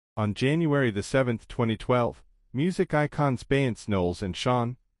On January 7, 2012, music icons Beyonce and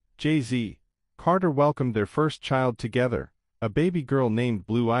Sean, Jay-Z, Carter welcomed their first child together, a baby girl named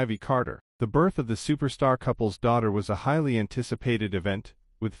Blue Ivy Carter. The birth of the superstar couple's daughter was a highly anticipated event,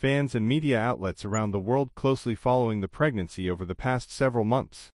 with fans and media outlets around the world closely following the pregnancy over the past several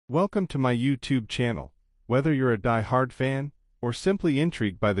months. Welcome to my YouTube channel. Whether you're a die-hard fan, or simply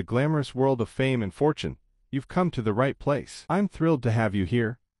intrigued by the glamorous world of fame and fortune, you've come to the right place. I'm thrilled to have you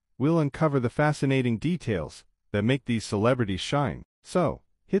here. We'll uncover the fascinating details that make these celebrities shine. So,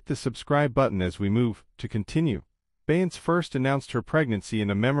 hit the subscribe button as we move. To continue, Beyonce first announced her pregnancy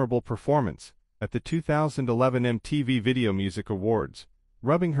in a memorable performance at the 2011 MTV Video Music Awards,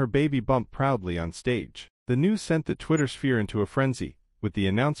 rubbing her baby bump proudly on stage. The news sent the Twitter sphere into a frenzy, with the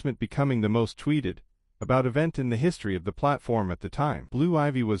announcement becoming the most tweeted about event in the history of the platform at the time. Blue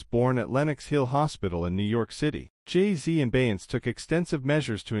Ivy was born at Lenox Hill Hospital in New York City. Jay-Z and Beyoncé took extensive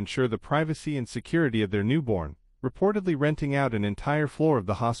measures to ensure the privacy and security of their newborn, reportedly renting out an entire floor of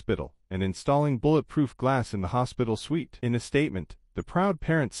the hospital and installing bulletproof glass in the hospital suite. In a statement, the proud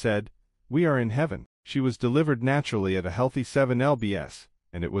parents said, "We are in heaven. She was delivered naturally at a healthy 7 lbs,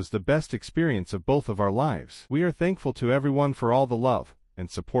 and it was the best experience of both of our lives. We are thankful to everyone for all the love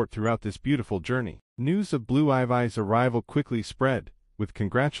and support throughout this beautiful journey." News of Blue Ivy's arrival quickly spread, with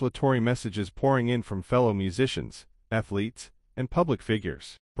congratulatory messages pouring in from fellow musicians, athletes, and public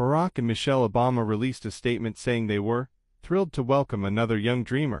figures. Barack and Michelle Obama released a statement saying they were thrilled to welcome another young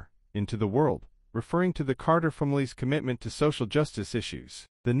dreamer into the world, referring to the Carter family's commitment to social justice issues.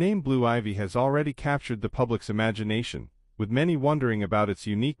 The name Blue Ivy has already captured the public's imagination, with many wondering about its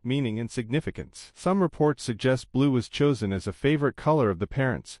unique meaning and significance. Some reports suggest blue was chosen as a favorite color of the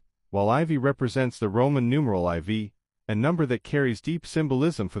parents, while ivy represents the Roman numeral IV, a number that carries deep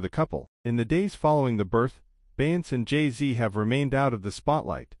symbolism for the couple. In the days following the birth, Beyonce and Jay-Z have remained out of the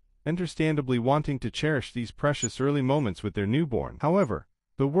spotlight, understandably wanting to cherish these precious early moments with their newborn. However,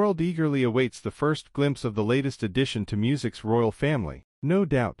 the world eagerly awaits the first glimpse of the latest addition to music's royal family. No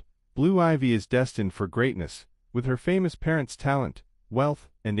doubt, Blue Ivy is destined for greatness, with her famous parents' talent, wealth,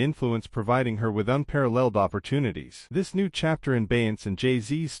 and influence providing her with unparalleled opportunities. This new chapter in Beyonce and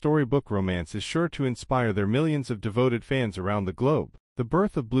Jay-Z's storybook romance is sure to inspire their millions of devoted fans around the globe. The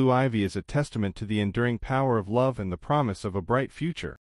birth of Blue Ivy is a testament to the enduring power of love and the promise of a bright future.